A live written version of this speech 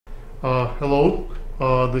Hello,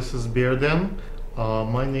 this is Berden.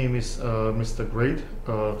 My name is Mr. Great.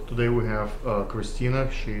 Today we have Christina.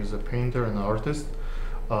 She is a painter and artist.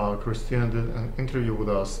 Christina did an interview with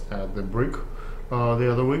us at the Brick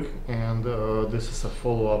the other week, and this is a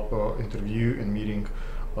follow-up interview and meeting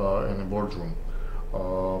in a boardroom.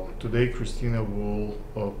 Today Christina will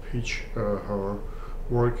pitch her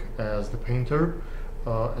work as the painter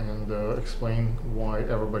and explain why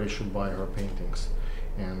everybody should buy her paintings,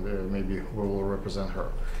 and maybe we will represent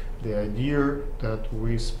her. The idea that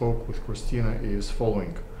we spoke with Christina is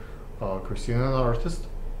following. Christina is an artist,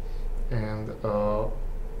 and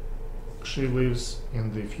she lives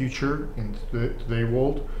in the future, in today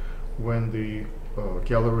world, when the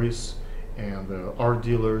galleries and art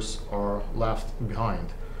dealers are left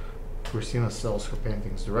behind. Christina sells her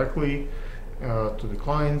paintings directly to the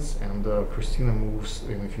clients, and Christina moves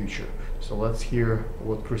in the future. So let's hear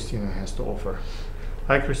what Christina has to offer.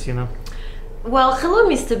 Hi, Christina. Well, hello,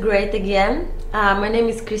 Mr. Great again. My name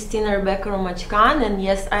is Christina Rebecca Romachkan, and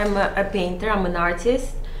yes, I'm a painter, I'm an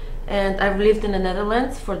artist, and I've lived in the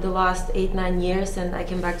Netherlands for the last 8-9 years, and I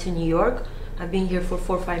came back to New York. I've been here for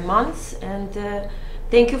 4-5 months, and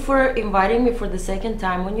thank you for inviting me for the second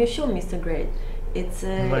time on your show, Mr. Great. It's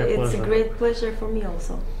a great pleasure for me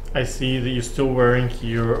also. I see that you're still wearing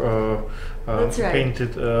your right.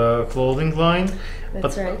 painted clothing line.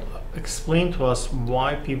 That's right. Explain to us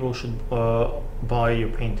why people should buy your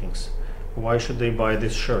paintings. Why should they buy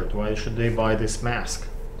this shirt? Why should they buy this mask?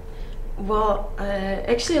 Well,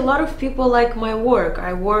 actually, a lot of people like my work.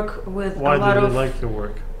 I work with Why a lot do of. they like your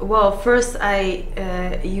work? Well, first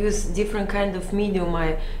I use different kind of medium.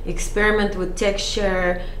 I experiment with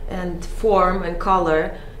texture and form and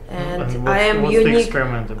color. And I am what's unique. The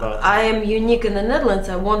experiment about? I am unique in the Netherlands.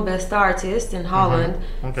 I won Best Artist in Holland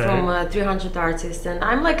Okay. from 300 artists, and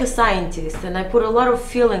I'm like a scientist, and I put a lot of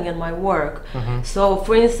feeling in my work. So,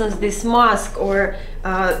 for instance, this mask or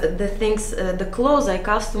the things, the clothes I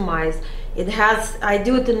customize, I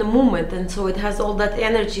do it in the moment, and so it has all that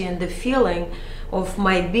energy and the feeling of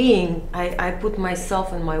my being. I put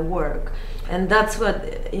myself in my work, and that's what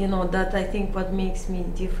that I think what makes me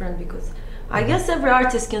different, because I guess every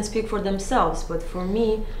artist can speak for themselves, but for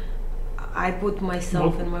me, I put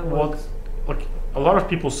myself in my work. A lot of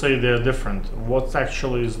people say they're different. What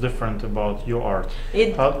actually is different about your art?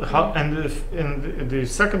 And the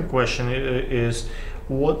second question is,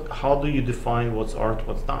 how do you define what's art,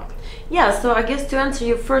 what's not? Yeah, so I guess to answer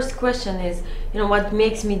your first question is, what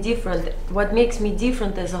makes me different? What makes me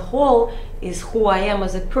different as a whole is who I am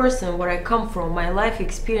as a person, where I come from, my life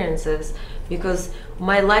experiences. Because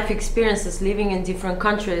my life experiences, living in different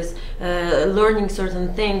countries, learning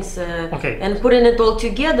certain things, and putting it all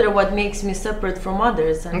together, what makes me separate from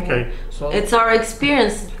others. I mean, so it's our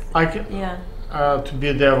experience. To be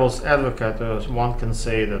a devil's advocate, one can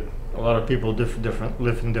say that a lot of people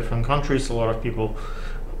live in different countries. A lot of people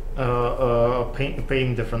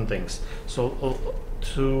paint different things. So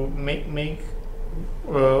to make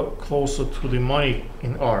closer to the money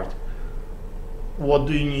in art, what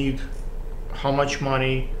do you need? How much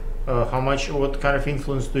money? What kind of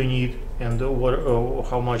influence do you need? And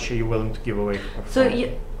how much are you willing to give away?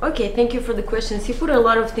 Okay, thank you for the questions. You put a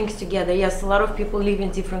lot of things together. Yes, a lot of people live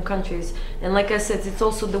in different countries, and like I said, it's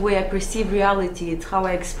also the way I perceive reality. It's how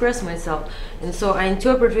I express myself, and so I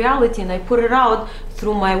interpret reality and I put it out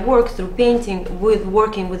through my work, through painting,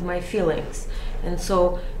 working with my feelings. And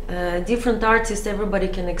so different artists, everybody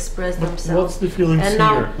can express themselves. What's the feelings and here?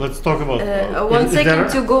 now, Let's talk about one second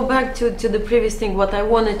to go back to the previous thing. What I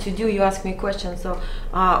wanted to do, you asked me a question. So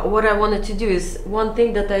what I wanted to do is, one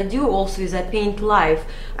thing that I do also is I paint live.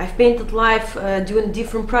 I've painted live doing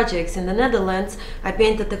different projects in the Netherlands. I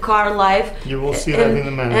painted the car live. You will see that in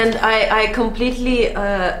a minute. And I completely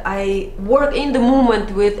I work in the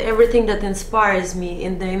moment with everything that inspires me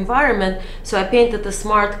in the environment. So I painted a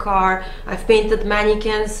smart car. I've painted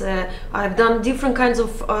mannequins. I've done different kinds of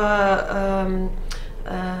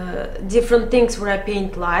different things where I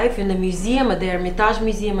paint live in the museum, at the Hermitage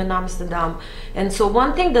Museum in Amsterdam. And so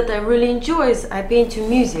one thing that I really enjoy is I paint to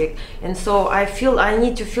music, and so I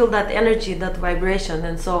need to feel that energy, that vibration.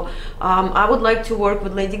 And so I would like to work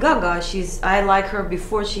with Lady Gaga. I like her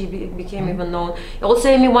before she became even known. Also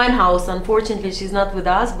Amy Winehouse. Unfortunately she's not with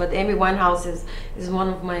us, but Amy Winehouse is one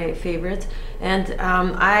of my favorites. And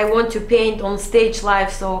I want to paint on stage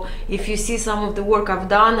live. So if you see some of the work I've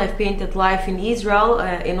done, I've painted live in Israel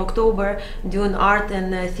in October, doing art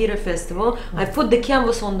and theater festival. I put the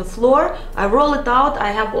canvas on the floor, I roll it out,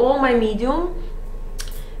 I have all my medium,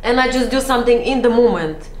 and I just do something in the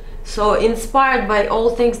moment. So inspired by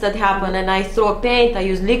all things that happen, and I throw paint, I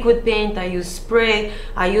use liquid paint, I use spray,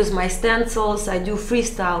 I use my stencils, I do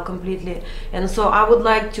freestyle completely. And so I would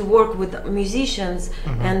like to work with musicians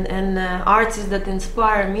and artists that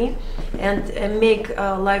inspire me, and make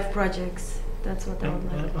live projects. That's what I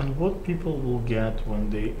would like. And what people will get when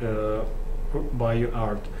they buy your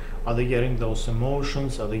art? Are they getting those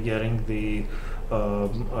emotions? Are they getting the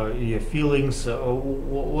your feelings?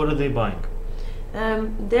 What are they buying?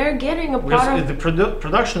 They're getting a part of The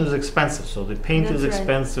production is expensive, so the paint is That's right.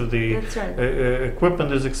 expensive, the That's right.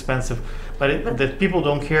 equipment is expensive, but that people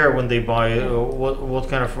don't care when they buy what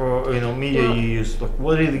kind of media Well, you use. Like,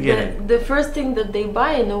 what are they getting? the first thing that they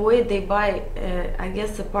buy, in a way, they buy, I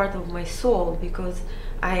guess, a part of my soul, because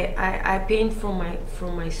I paint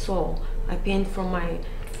from my soul. I paint from my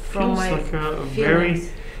Feels like a very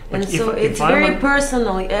feelings. And like so if it's I'm very a-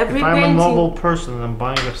 personal. Every If I'm a painting. noble person and I'm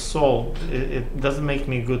buying a soul, it doesn't make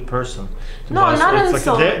me a good person. to No, buy a not soul. in It's like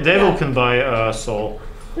soul, a devil yeah. can buy a soul.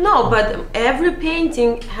 No, but every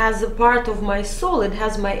painting has a part of my soul. It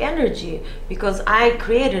has my energy, because I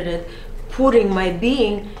created it, putting my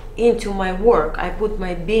being into my work. I put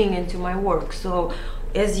my being into my work. So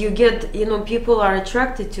as you get, people are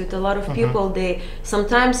attracted to it. A lot of people, they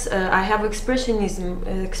sometimes, I have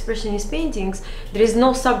expressionist paintings. There is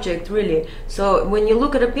no subject really. So when you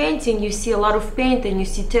look at a painting, you see a lot of paint and you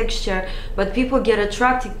see texture, but people get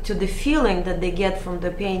attracted to the feeling that they get from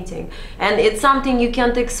the painting, and it's something you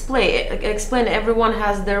can't explain. Everyone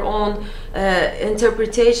has their own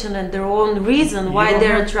interpretation and their own reason You why don't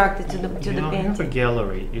they're have- attracted to You the don't have a painting.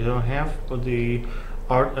 gallery. You don't have the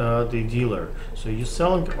art, the dealer. So you're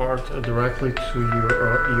selling art directly to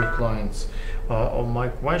your clients. My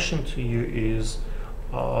question to you is,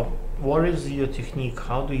 what is your technique?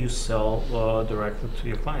 How do you sell directly to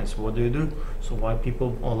your clients? What do you do? So why people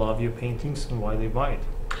love your paintings and why they buy it?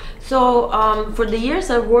 So for the years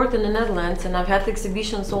I've worked in the Netherlands, and I've had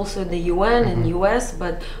exhibitions also in the UN and US,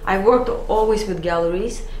 but I worked always with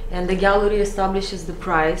galleries, and the gallery establishes the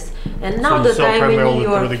price. And now you that sell I'm in primarily New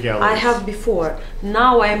through York, the I galleries. have before.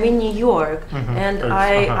 Now I'm in New York, and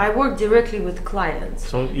I work directly with clients.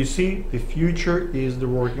 So you see, the future is the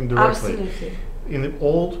working directly. Absolutely. In the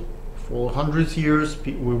old, for hundreds years,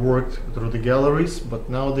 we worked through the galleries, but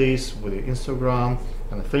nowadays with the Instagram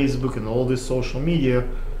and Facebook and all this social media,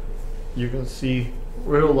 you can see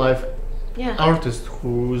real life Yeah. artist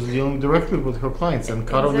who is dealing directly with her clients and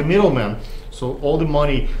cut off the Exactly. middleman. So all the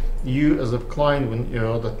money you as a client when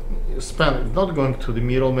that you spend, it's not going to the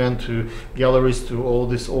middleman, to galleries, to all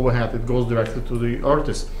this overhead. It goes directly to the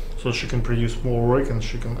artist, so she can produce more work and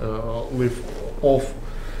she can live off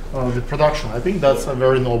the production. I think that's a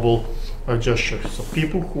very noble gesture. So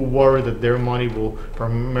people who worry that their money will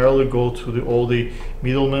primarily go to all the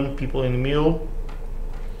middlemen, people in the middle,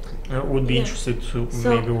 would be Yeah. interested to So,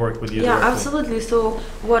 maybe work with you Yeah, directly. absolutely. So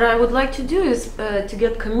what I would like to do is to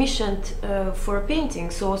get commissioned for a painting.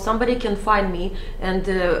 So somebody can find me and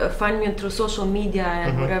find me through social media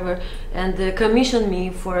and whatever, and commission me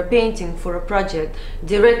for a painting, for a project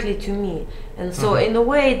directly to me. And so in a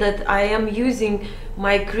way that I am using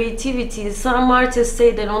my creativity. Some artists say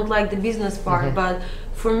they don't like the business part, but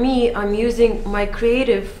for me, I'm using my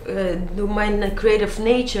creative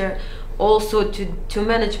nature also to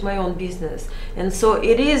manage my own business. And so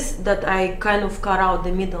it is that I kind of cut out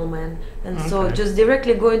the middleman, and so Okay. just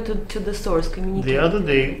directly going to the source, communicate. The other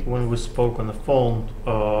day when we spoke on the phone,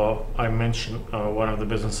 I mentioned one of the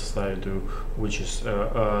businesses that I do, which is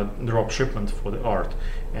drop shipment for the art,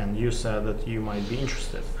 and you said that you might be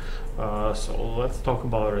interested. So let's talk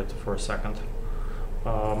about it for a second.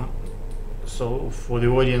 So for the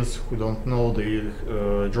audience who don't know, the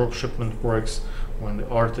drop shipment works when the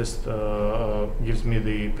artist gives me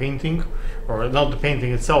the painting, or not the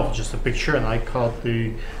painting itself, just a picture, and I cut the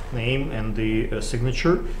name and the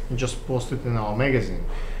signature and just post it in our magazine.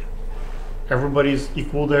 Everybody's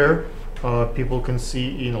equal there. People can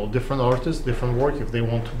see, different artists, different work. If they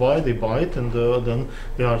want to buy, they buy it, and then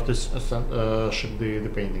the artist ship the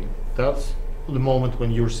painting. That's the moment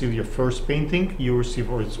when you receive your first painting. You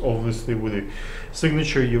receive, or it's obviously with a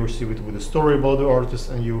signature, you receive it with a story about the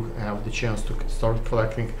artist, and you have the chance to start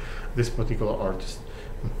collecting this particular artist.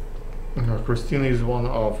 Christina is one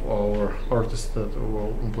of our artists that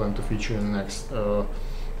we'll plan to feature in the next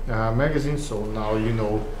magazine, so now you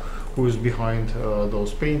know who is behind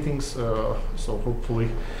those paintings, so hopefully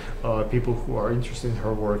people who are interested in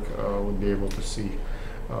her work will be able to see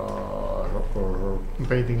her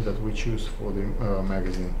painting that we choose for the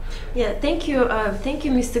magazine. Yeah, thank you,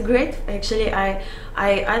 Mr. Great. Actually,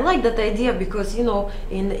 I like that idea because you know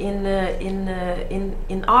in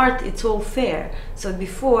art it's all fair. So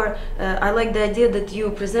before I like the idea that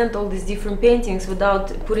you present all these different paintings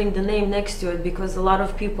without putting the name next to it, because a lot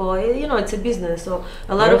of people, you know, it's a business, so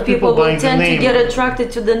a lot of people will tend to get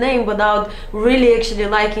attracted to the name without really actually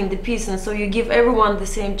liking the piece, and so you give everyone the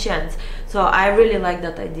same chance. So I really like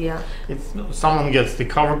that idea. It's someone gets the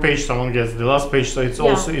cover page, someone gets the last page, so it's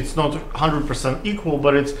also it's not 100% equal,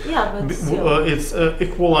 but it's it's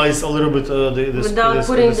equalized a little bit without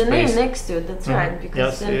putting the name next to it. That's right,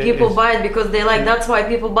 because people buy it because they like. That's why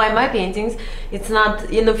people buy my paintings. It's not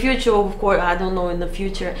in the future, of course. I don't know in the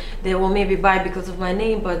future they will maybe buy because of my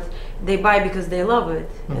name, but they buy because they love it.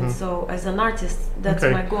 And so as an artist, that's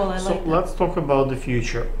my goal. So let's talk about the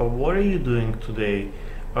future. What are you doing today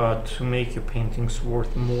to make your paintings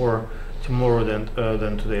worth more tomorrow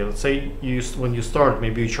than today? Let's say when you start,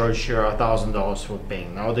 maybe you charge $1,000 for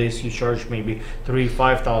painting. Nowadays you charge maybe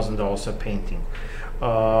 $5,000 a painting.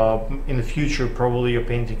 In the future, probably your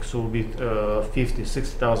paintings will be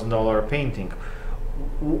 $50,000-$60,000 a painting.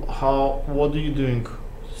 What are you doing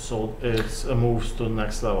so it moves to the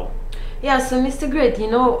next level? Yeah, so Mr. Great, you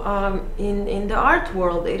know, in the art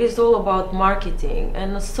world, it is all about marketing,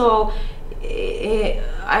 and so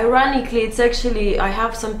ironically, it's actually, I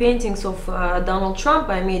have some paintings of Donald Trump.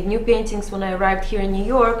 I made new paintings when I arrived here in New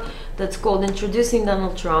York that's called Introducing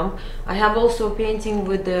Donald Trump. I have also a painting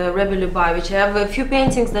with Rebbe Lubavitch. I have a few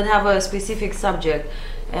paintings that have a specific subject.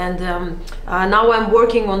 And now I'm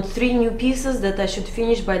working on 3 new pieces that I should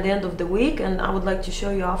finish by the end of the week, and I would like to show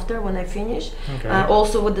you after when I finish. Okay.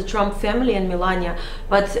 Also with the Trump family and Melania.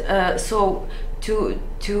 But so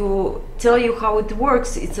to tell you how it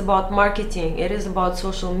works, it's about marketing. It is about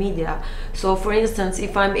social media. So for instance,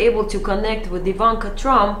 if I'm able to connect with Ivanka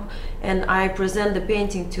Trump and I present the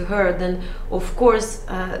painting to her, then of course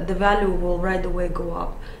the value will right away go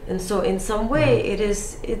up. And so in some way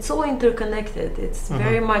it's all interconnected. It's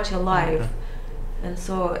very much alive. And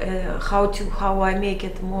so how I make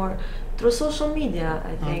it more through social media,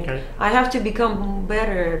 I think. I have to become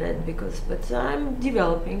better at it but I'm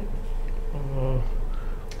developing.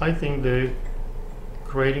 I think the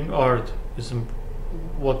creating art is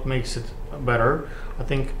what makes it better. I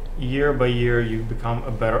think year by year you become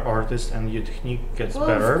a better artist and your technique gets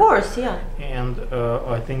better. Of course, yeah. And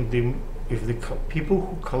I think if the people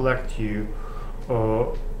who collect you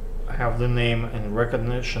have the name and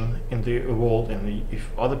recognition in the world, and if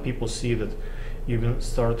other people see that you can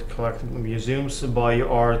start collecting, museums buy your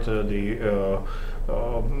art, the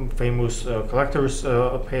famous collectors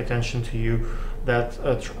pay attention to you, that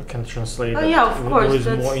can translate of course,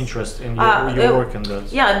 there is more interest in your work in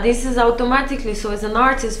that. Yeah, this is automatically. So as an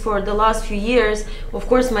artist for the last few years, of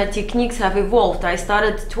course my techniques have evolved. I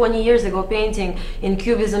started 20 years ago painting in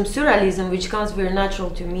Cubism, Surrealism, which comes very natural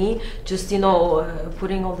to me, just, you know,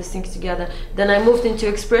 putting all these things together. Then I moved into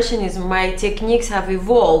Expressionism. My techniques have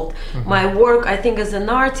evolved. My work, I think as an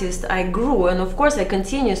artist, I grew, and of course I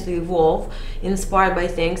continuously evolve, inspired by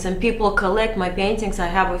things, and people collect my paintings. I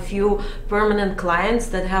have a few permanent clients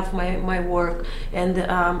that have my work, and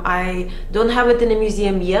I don't have it in a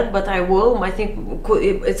museum yet, but I will. I think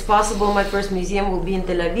it's possible my first museum will be in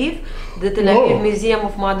Tel Aviv, the Tel Aviv Museum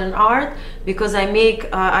of Modern Art, because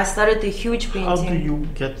I started a huge painting. How do you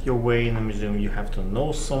get your way in a museum? You have to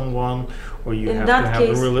know someone, or you have to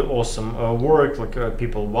have a really awesome work, like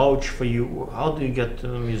people vouch for you. How do you get to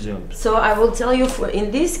the museum? So I will tell you,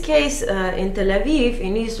 in this case, in Tel Aviv,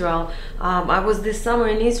 in Israel, I was this summer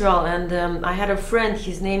in Israel, and I had a friend.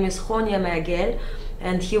 His name is Chonia Meagel,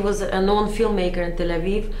 and he was a known filmmaker in Tel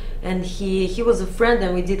Aviv, and he was a friend,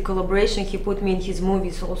 and we did collaboration. He put me in his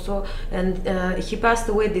movies also, and he passed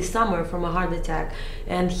away this summer from a heart attack.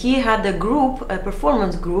 And he had a group, a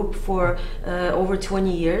performance group for over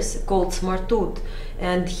 20 years called Smartut,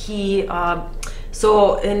 and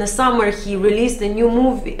so in the summer he released a new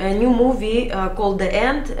movie called The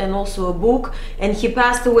End, and also a book, and he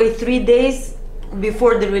passed away 3 days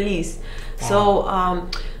before the release. Wow.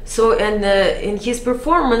 So in his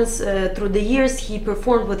performance through the years, he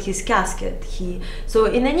performed with his casket. So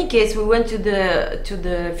in any case, we went to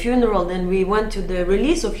the funeral, then we went to the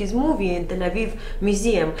release of his movie in Tel Aviv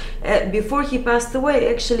Museum. Before he passed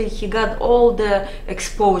away, actually, he got all the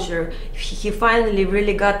exposure. He finally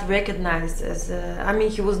really got recognized as I mean,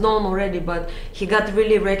 he was known already, but he got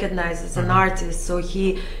really recognized as an artist. So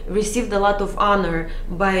he received a lot of honor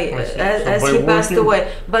as he passed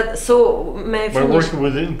away. But so may I finish? By working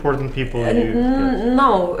with important people you get?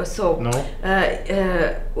 No, so No?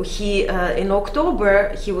 he in October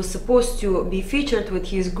he was supposed to be featured with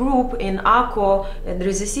his group in Akko.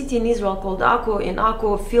 There is a city in Israel called Akko, in Akko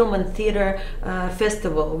Film and Theater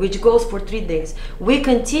Festival, which goes for 3 days. We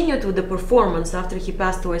continued with the performance after he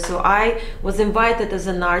passed away, so I was invited as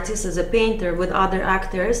an artist, as a painter with other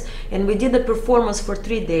actors, and we did the performance for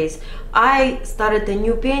 3 days. I started a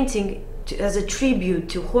new painting as a tribute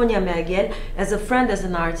to Honia Meagel, as a friend, as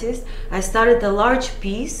an artist. I started a large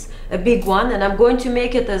piece, a big one, and I'm going to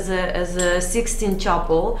make it as a 16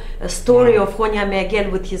 chapel, a story of Honia Meagel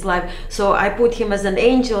with his life. So I put him as an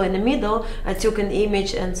angel in the middle. I took an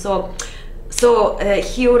image, and so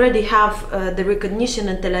he already have the recognition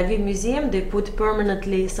in Tel Aviv Museum. They put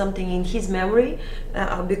permanently something in his memory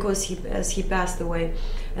because he passed away.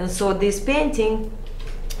 And so this painting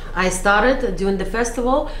I started during the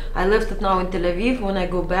festival. I left it now in Tel Aviv. When I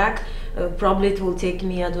go back, probably it will take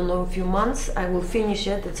me, I don't know, a few months. I will finish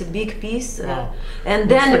it. It's a big piece, Wow. and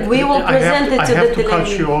then we will present it to the I have to Tel cut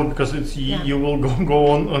Aviv. you off because it's you will go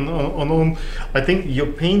on. I think your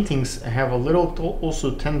paintings have a little also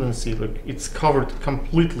tendency, like it's covered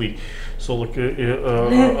completely. So like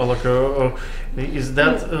is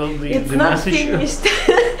that It's the not message? finished.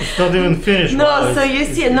 It's not even finished. No, Wow, so you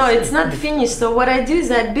see, no, it's not finished. So what I do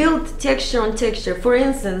is I build texture on texture. For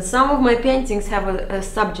instance, some of my paintings have a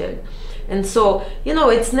subject. And so, you know,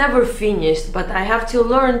 it's never finished, but I have to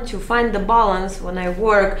learn to find the balance when I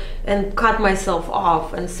work and cut myself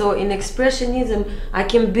off. And so in Expressionism, I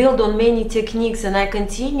can build on many techniques, and I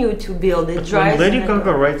continue to build. It When dries. Lady and I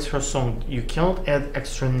Gaga go. writes her song, you cannot add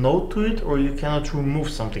extra note to it, or you cannot remove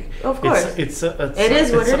something. Of course. It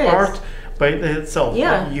is what it is. art by itself.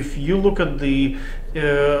 Yeah. If you look at the,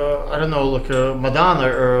 I don't know, like Madonna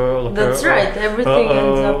or like That's right. Everything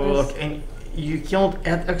ends up as... like, and you cannot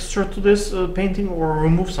add extra to this painting or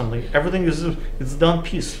remove something. Everything is it's done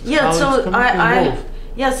piece. Yeah, How so it's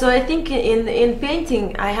involved. so I think in painting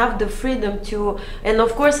I have the freedom to, and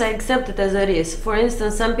of course I accept it as it is. For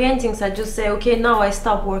instance, some paintings I just say, okay, now I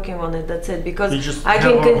stop working on it. That's it, because You just I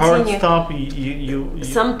have can a hard continue. stop. You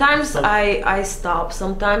Sometimes stop. I stop.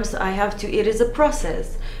 Sometimes I have to. It is a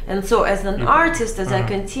process, and so as an artist, as I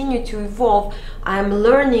continue to evolve, I'm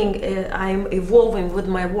learning. I'm evolving with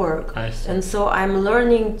my work, I see. and so I'm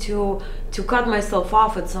learning to cut myself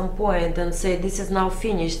off at some point and say this is now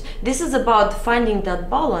finished. This is about finding that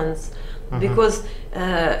balance, because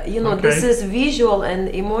you know, this Okay. is visual and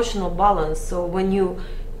emotional balance. So when you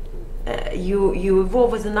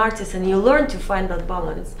evolve as an artist and you learn to find that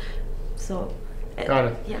balance. So Got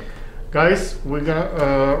it. yeah. Guys, we're gonna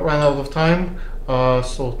run out of time,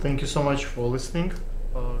 so thank you so much for listening.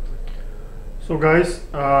 So guys,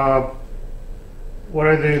 what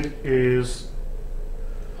I did is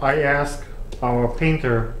I asked our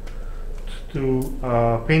painter to do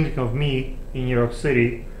a painting of me in New York City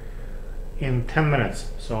in 10 minutes.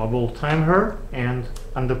 So I will time her, and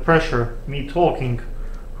under pressure, me talking,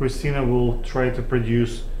 Christina will try to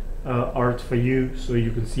produce art for you so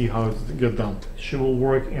you can see how it's get done. She will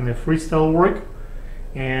work in a freestyle work,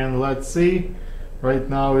 and let's see, right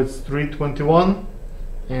now it's 3:21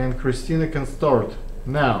 and Christina can start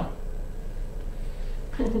now.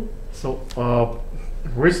 So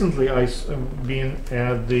recently I've been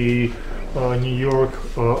at the New York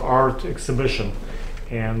art exhibition,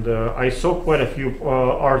 and I saw quite a few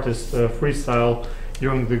artists freestyle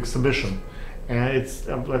during the exhibition, and it's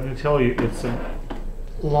let me tell you, it's a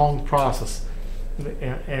long process,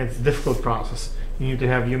 and it's a difficult process. You need to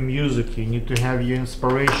have your music, you need to have your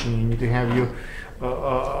inspiration, you need to have your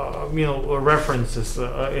you know, references.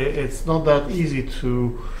 It's not that easy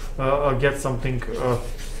to get something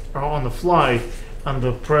on the fly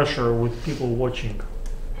under pressure with people watching.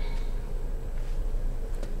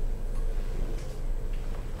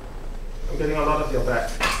 I'm getting a lot of your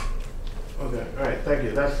back. Okay, all right, thank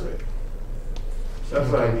you. That's great. That's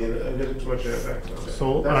what I mean. I'm getting too much of your back. Okay.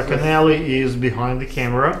 So That's good. Canali is behind the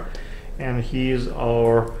camera, and he is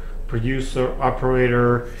our producer,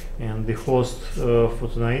 operator, and the host for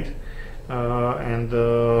tonight.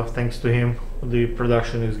 Thanks to him, the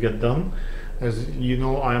production is get done. As you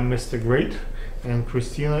know, I'm Mr. Great, and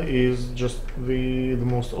Christina is just the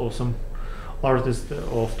most awesome artist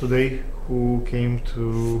of today who came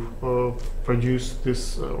to produce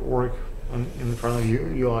this work in front of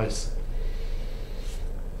you eyes.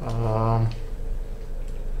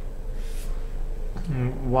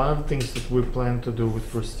 One of the things that we plan to do with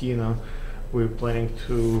Christina, we're planning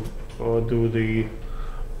to do the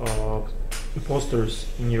posters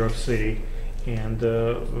in New York City, and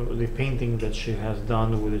the painting that she has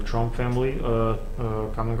done with the Trump family,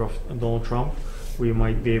 coming off Donald Trump. we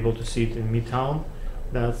might be able to see it in Midtown.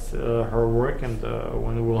 That's her work, and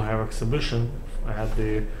when we'll have exhibition at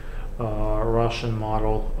the Russian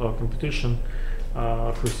model competition,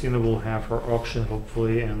 Christina will have her auction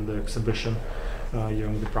hopefully and the exhibition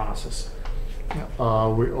during the process.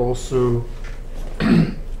 We also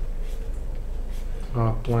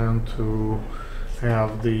plan to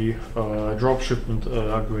have the drop shipment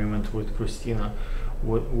agreement with Christina,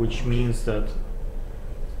 which means that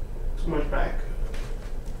Too much back.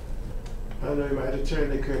 I don't know, you might have to turn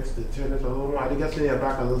the curtains to turn it a little more. I think that's in your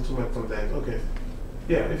back a little too much sometimes. Okay.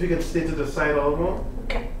 Yeah, if you can stay to the side a little more,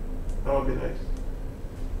 Okay. that would be nice.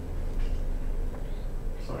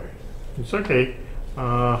 Sorry. it's okay.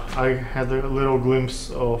 I had a little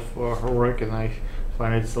glimpse of her work, and I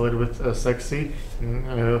find it's a little bit sexy.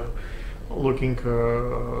 Looking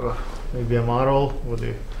maybe a model with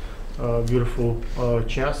a beautiful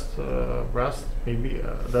chest, breast. Maybe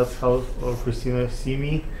that's how Christina see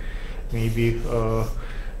me. Maybe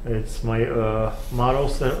it's my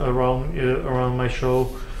models around my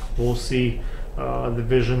show. We'll see the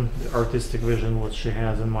vision, the artistic vision, what she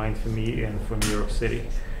has in mind for me and for New York City.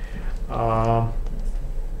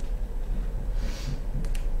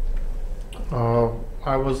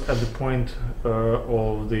 I was at the point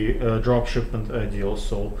of the drop shipment deal,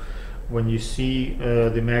 so when you see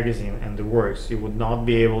the magazine and the works, you would not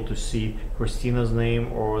be able to see Christina's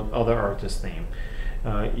name or other artist's name.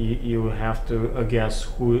 You have to guess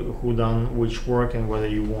who done which work and whether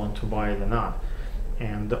you want to buy it or not.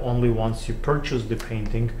 And only once you purchase the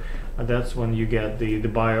painting, that's when you get the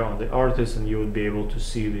buyer on the artist, and you would be able to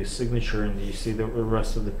see the signature and you see the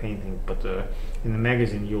rest of the painting. But in the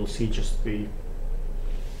magazine, you'll see just the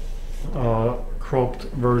cropped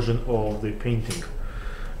version of the painting.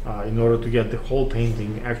 In order to get the whole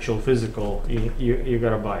painting, actual physical, you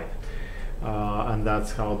gotta buy it, and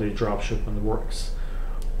that's how the drop shipment works.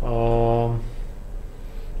 What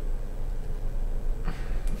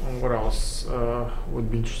else would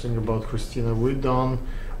be interesting about Christina? We've done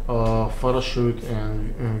photo shoot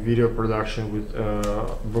and video production with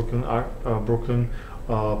Brooklyn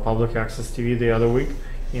Public Access TV the other week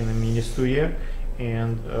in the mini studio,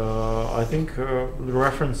 and I think the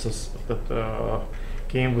references that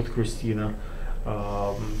came with Christina,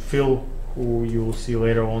 Phil, who you will see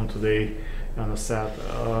later on today on the set,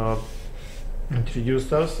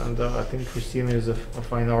 introduced us, and I think Christina is a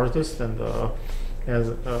fine artist, and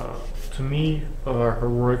as to me her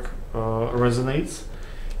work resonates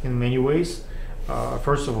in many ways.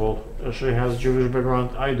 First of all, she has Jewish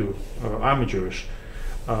background. I do. I'm a Jewish.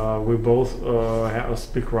 We both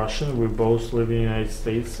speak Russian. We both live in the United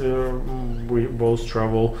States. We both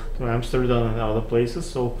travel to Amsterdam and other places.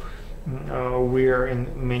 So we are in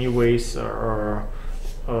many ways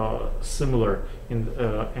similar, and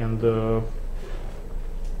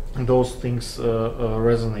those things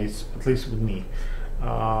resonates, at least with me.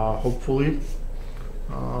 Hopefully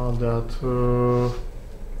that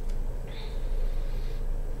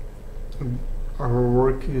our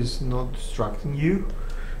work is not distracting you,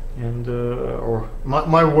 and or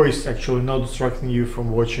my voice actually not distracting you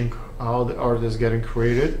from watching how the art is getting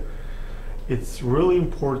created. It's really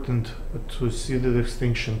important to see the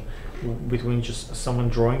distinction between just someone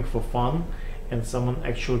drawing for fun and someone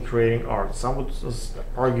actually creating art. Some would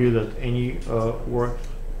argue that any work,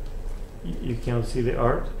 you cannot see the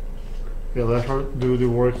art. Okay, let her do the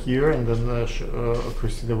work here, and then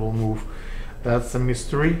Christina will move. That's a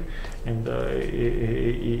mystery, and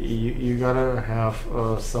you gotta have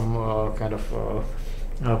some kind of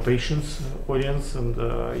patience, audience, and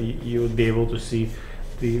you would be able to see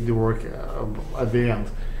the work at the end.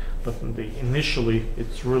 But initially,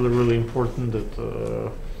 it's really important that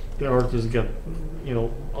the artist get, you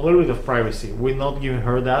know, a little bit of privacy. We're not giving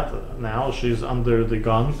her that now. She's under the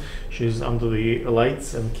gun. She's under the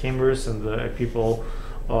lights and cameras, and people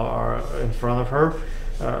are in front of her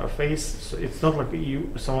face. So it's not like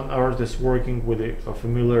someone artist working with a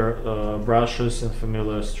familiar brushes and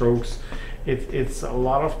familiar strokes. It's a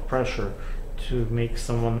lot of pressure to make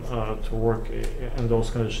someone to work in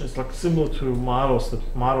those conditions. It's like similar to models that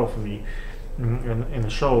model for me in a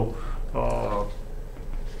show.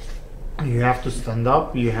 You have to stand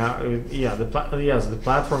up. You have the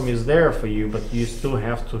platform is there for you, but you still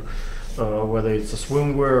have to, whether it's a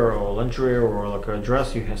swimwear or lingerie or like a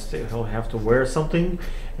dress, you have to wear something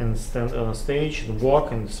and stand on a stage and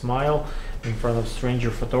walk and smile in front of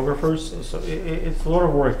stranger photographers. So it's a lot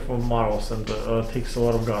of work for models, and takes a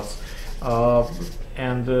lot of guts.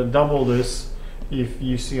 And double this if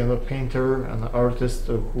you see a painter, an artist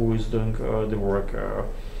who is doing the work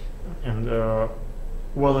and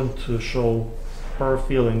willing to show her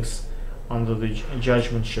feelings under the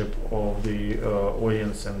judgmentship of the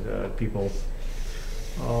audience and people.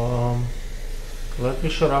 Let me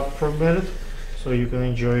shut up for a minute so you can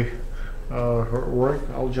enjoy her work.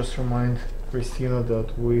 I'll just remind Christina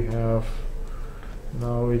that we have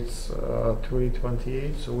now it's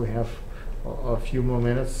 3:28, so we have a few more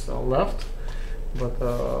minutes left, but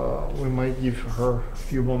we might give her a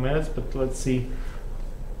few more minutes, but let's see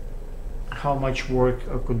how much work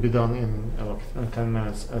could be done in 10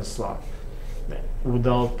 minutes slot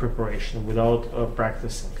without preparation, without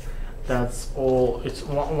practicing. That's all. It's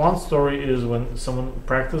one story is when someone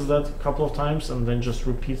practiced that a couple of times and then just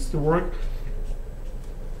repeats the work,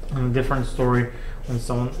 and a different story when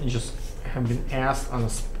someone just have been asked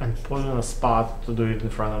and put on a spot to do it in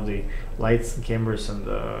front of the lights and cameras and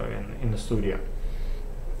in the studio.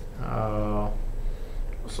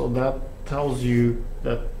 So that tells you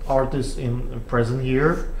that artists in the present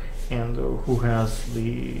year and who has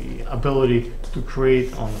the ability to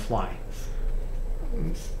create on the fly.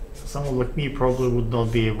 Someone like me probably would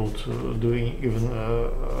not be able to do even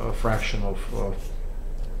a fraction of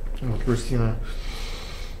what Christina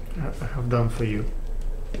have done for you.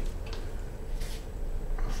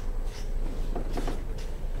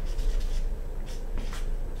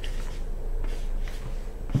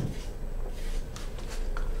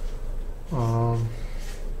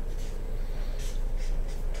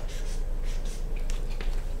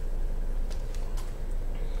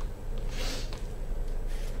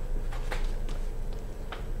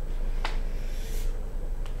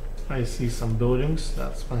 I see some buildings.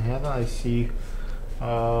 That's Manhattan. I see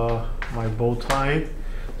my bow tie,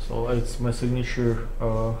 so it's my signature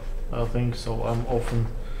thing. So I'm often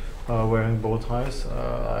wearing bow ties.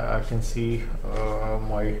 I can see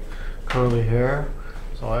my curly hair,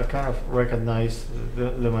 so I kind of recognize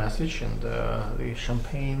the message, and the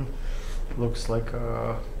champagne looks like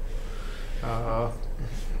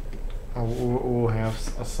will have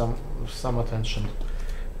some attention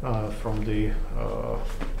from the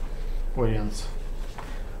audience.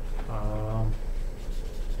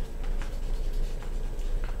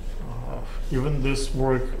 Even this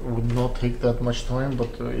work would not take that much time, but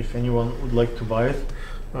if anyone would like to buy it,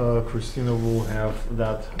 Christina will have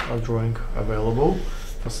that drawing available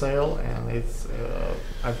for sale, and it's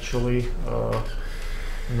actually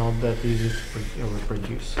not that easy to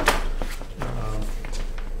reproduce.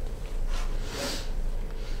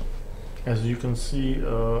 As you can see,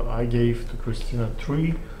 I gave to Christina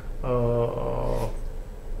 3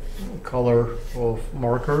 color of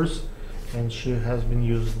markers, and she has been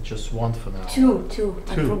using just 1 for now. Two.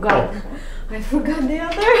 I forgot. Oh. I forgot the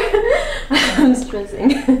other. I'm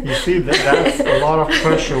stressing. You see, that's a lot of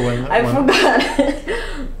pressure when I forgot.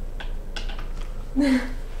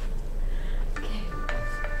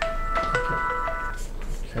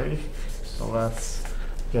 Okay, so let's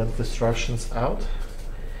get the instructions out,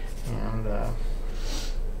 and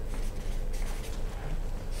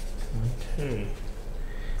okay,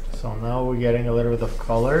 so now we're getting a little bit of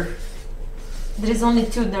color. There is only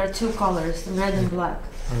 2. There are 2 colors, red and black.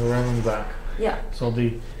 And red and black. Yeah. So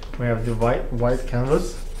we have the white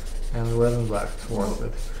canvas and red and black to work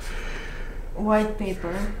with. White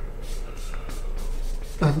paper.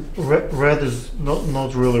 And red is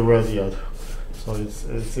not really red yet, so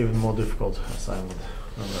it's even more difficult assignment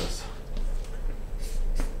than this.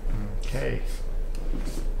 Okay.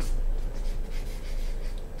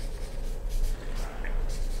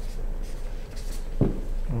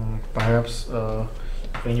 Perhaps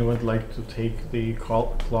if anyone would like to take the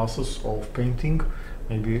classes of painting,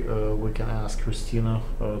 maybe we can ask Christina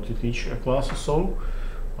to teach a class or so.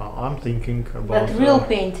 I'm thinking about But real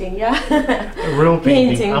painting, yeah. real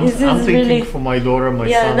painting. I'm This is thinking really for my daughter, my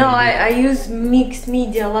yeah. son. No, maybe. I use mixed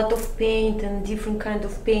media, a lot of paint and different kind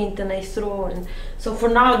of paint, and I throw. And so for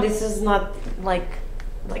now, this is not like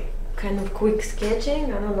kind of quick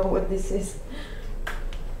sketching. I don't know what this is.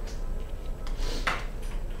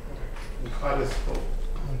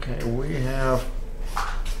 Okay,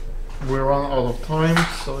 we run out of time,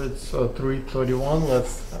 so it's 3:31.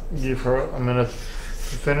 Let's give her a minute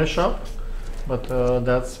to finish up, but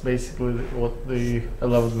that's basically what the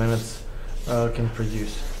 11 minutes can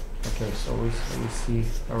produce. Okay, so we see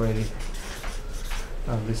already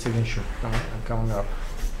the signature coming up.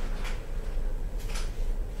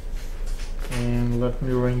 And let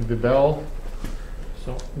me ring the bell.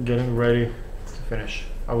 So getting ready to finish.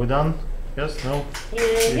 Are we done? Yes? No?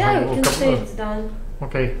 Yeah, you can say it's done.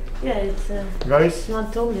 Okay. Yeah, it's Guys,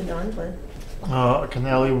 not totally done, but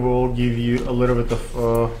Canali will give you a little bit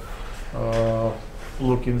of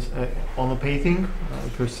look on the painting.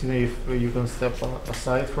 Christina, if you can step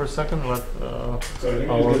aside for a second, let So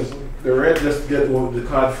I think the red just get the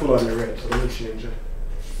card full on the red, so let me change it.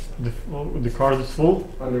 the card is full.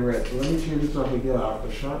 On the red. So let me change it so I can get out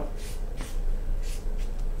the shot.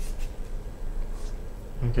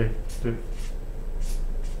 Okay. Yeah,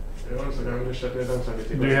 one second, I'm gonna shut it down so I can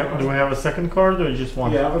take Do we have a second card or just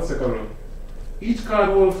one? Yeah, I have a second one. Each card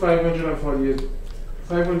holds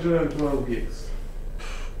 512 gigs.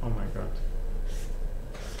 Oh my god.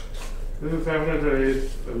 This is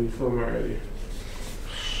 508 that we filmed already.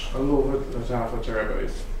 A little bit, that's half a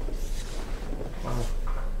terabyte. Wow.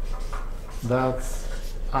 That's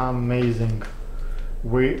amazing.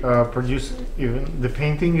 We produce, even the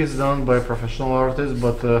painting is done by a professional artist,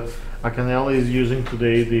 but Acanelli is using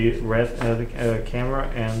today the red camera,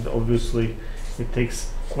 and obviously it takes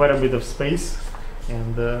quite a bit of space,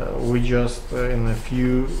 and we just in a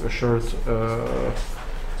few short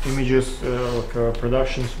images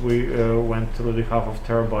productions we went through the half of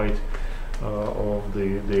terabyte of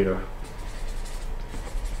the data.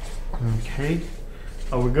 Okay,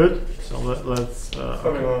 are we good? So let's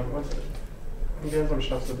Coming on, one second. I'm getting some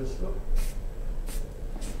shots of this though.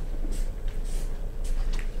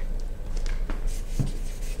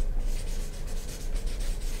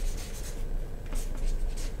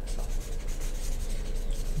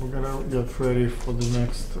 we're gonna get ready for the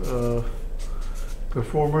next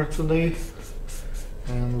performer today,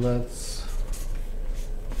 and let's.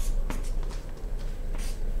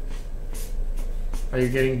 Are you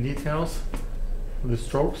getting details? The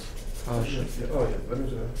strokes? Oh yeah, let me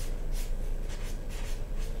do that.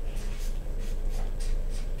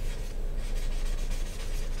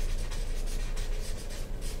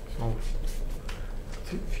 So,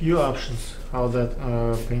 few options how that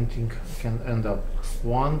painting can end up.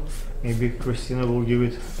 One, maybe Christina will give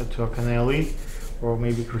it to Acanelli, or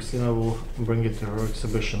maybe Christina will bring it to her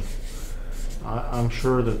exhibition. I'm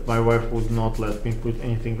sure that my wife would not let me put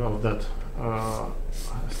anything of that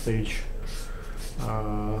stage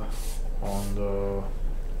at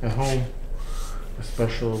home,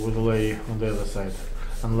 especially with the lady on the other side,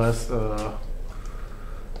 unless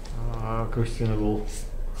Christina will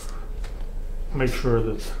make sure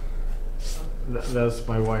that that's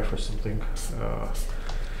my wife or something.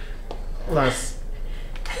 Less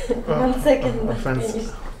 1 second.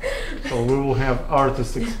 offensive. So we will have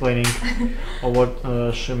artists explaining what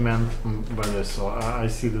she meant by this. So I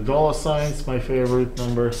see the dollar signs, my favorite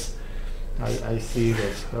numbers. I see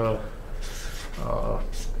that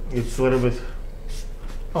it's a little bit.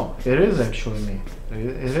 Oh, it is actually me.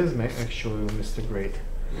 It is actually Mr. Great.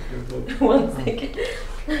 1 second.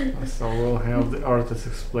 So we'll have the artist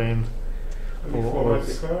explain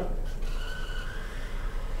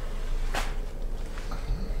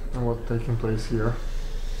what's taking place here.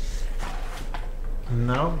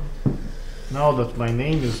 Now that my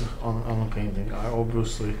name is on a painting, I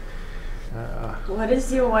obviously What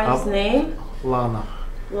is your wife's name? Lana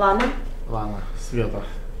Sveta.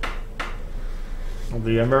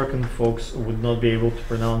 The American folks would not be able to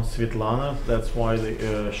pronounce Svetlana. That's why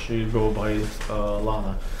she go by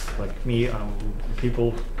Lana. Like me,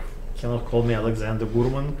 people cannot call me Alexander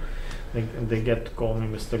Gurman. They get to call me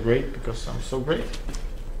Mr. Great because I'm so great.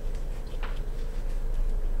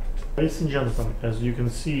 Ladies and gentlemen, as you can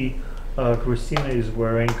see, Christina is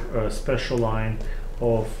wearing a special line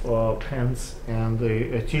of pants and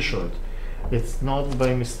a t-shirt. It's not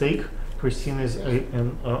by mistake. Christina is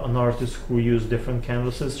an artist who uses different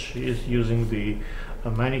canvases. She is using the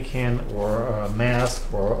mannequin or a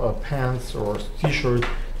mask or a pants or t-shirt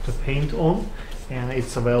to paint on, and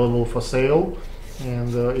it's available for sale.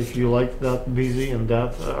 And if you like that busy and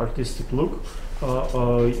that artistic look,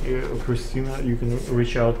 Christina, you can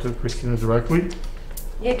reach out to Christina directly.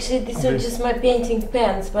 Actually, these are just my painting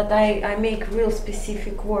pens, but I make real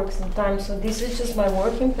specific work sometimes. So these are just my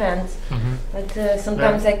working pens, but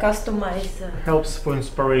sometimes I customize. Helps for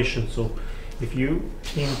inspiration. So if you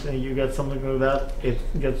paint and you get something like that, it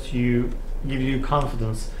gives you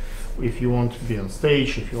confidence. If you want to be on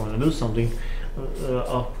stage, if you want to do something,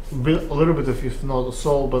 a little bit of, if not a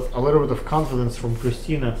soul, but a little bit of confidence from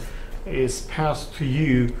Christina is passed to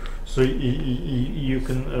you, so you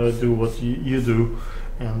can do what you do,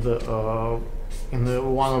 and in the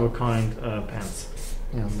one-of-a-kind pants.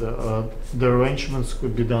 And the arrangements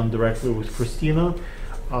could be done directly with Christina.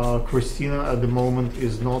 Christina at the moment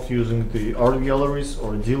is not using the art galleries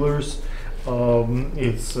or dealers.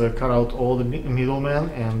 It's cut out all the middlemen,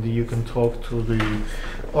 and you can talk to the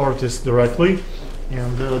artist directly,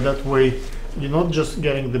 and that way you're not just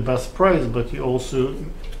getting the best price, but you're also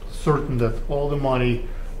certain that all the money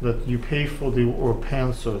that you pay for the or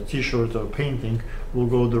pants or t-shirt or painting will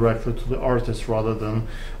go directly to the artist rather than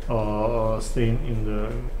staying in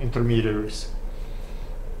the intermediaries.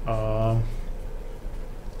 I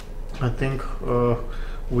think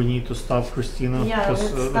we need to stop, Christina. Yeah,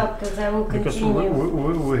 let's stop because I will because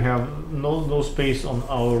continue. we have no space on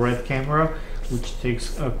our red camera, which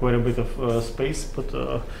takes quite a bit of space. But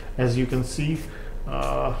as you can see,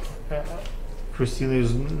 Christina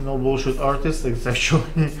is no bullshit artist. It's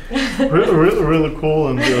actually really cool,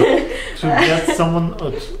 and to get someone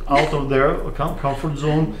out of their comfort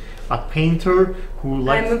zone, a painter who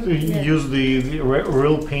likes to use the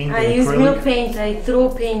real paint. I use real paint, I throw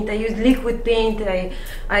paint, I use liquid paint,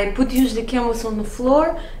 I put usually canvas on the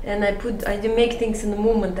floor, and I do make things in the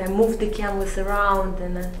moment. I move the canvas around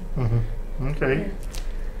and okay.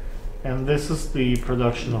 Yeah. And this is the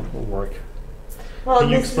production of her work. Well,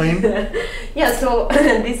 Can you explain? Yeah, so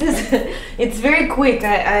this is, it's very quick.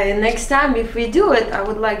 Next time if we do it, I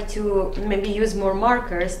would like to maybe use more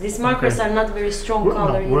markers. These markers are not very strong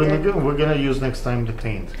color either. We're gonna use next time the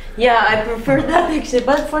paint. Yeah, I prefer that actually,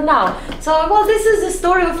 but for now. So, well, this is the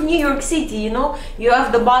story of New York City, you know. You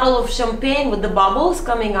have the bottle of champagne with the bubbles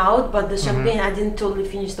coming out, but the champagne, I didn't totally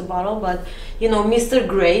finish the bottle, but, you know, Mr.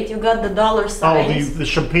 Great, you got the dollar signs. Oh, the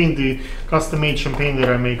champagne, the custom-made champagne that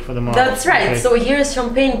I make for the model. That's right. Okay. So here's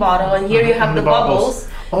champagne bottle, and here you have the bubbles.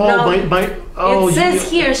 Oh, Now, it says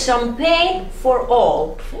here champagne for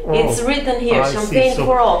all. It's written here, I champagne see. So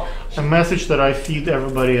for all. a message that I feed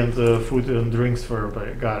everybody and food and drinks for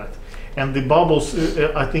everybody. Got it. And the bubbles,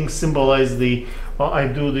 I think, symbolize the. I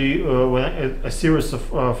do the a series of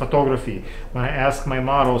photography when I ask my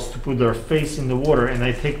models to put their face in the water, and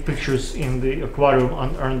I take pictures in the aquarium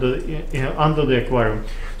under the aquarium.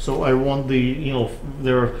 So I want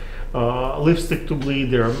their lipstick to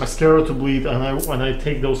bleed, their mascara to bleed, and when I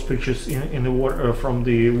take those pictures in the water from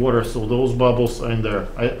the water, so those bubbles are in there.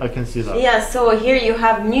 I can see that. Yeah. So here you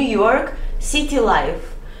have New York city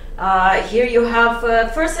life. Here you have.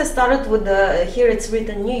 First, I started with the. Here it's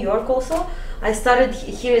written New York also. I started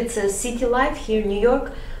here. It says city life here, New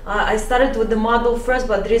York. I started with the model first,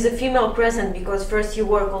 but there is a female present because first you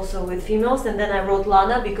work also with females, and then I wrote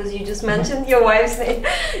Lana because you just mentioned your wife's name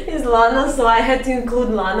is Lana, so I had to include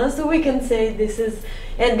Lana, so we can say this is,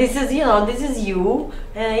 and this is, you know, this is you,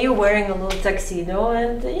 and you're wearing a little tuxedo,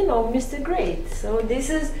 and you know, Mr. Great. So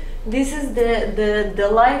this is the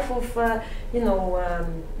life of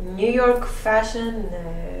New York fashion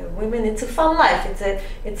women. It's a fun life.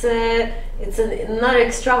 It's a not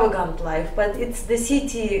extravagant life, but it's the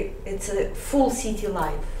city. It's a full city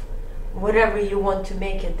life. Whatever you want to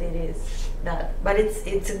make it, it is that. But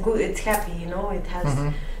it's a good. It's happy. You know, it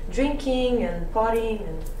has drinking and partying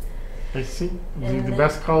and. I see. The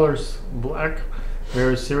best colors: black,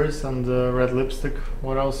 very serious, and red lipstick.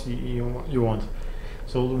 What else you want?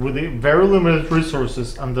 So with the very limited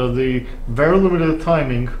resources, under the very limited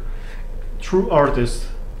timing, true artists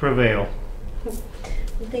prevail.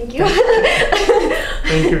 Thank you.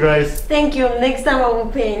 Thank you, guys. Thank you. Next time I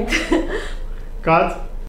will paint. Cut.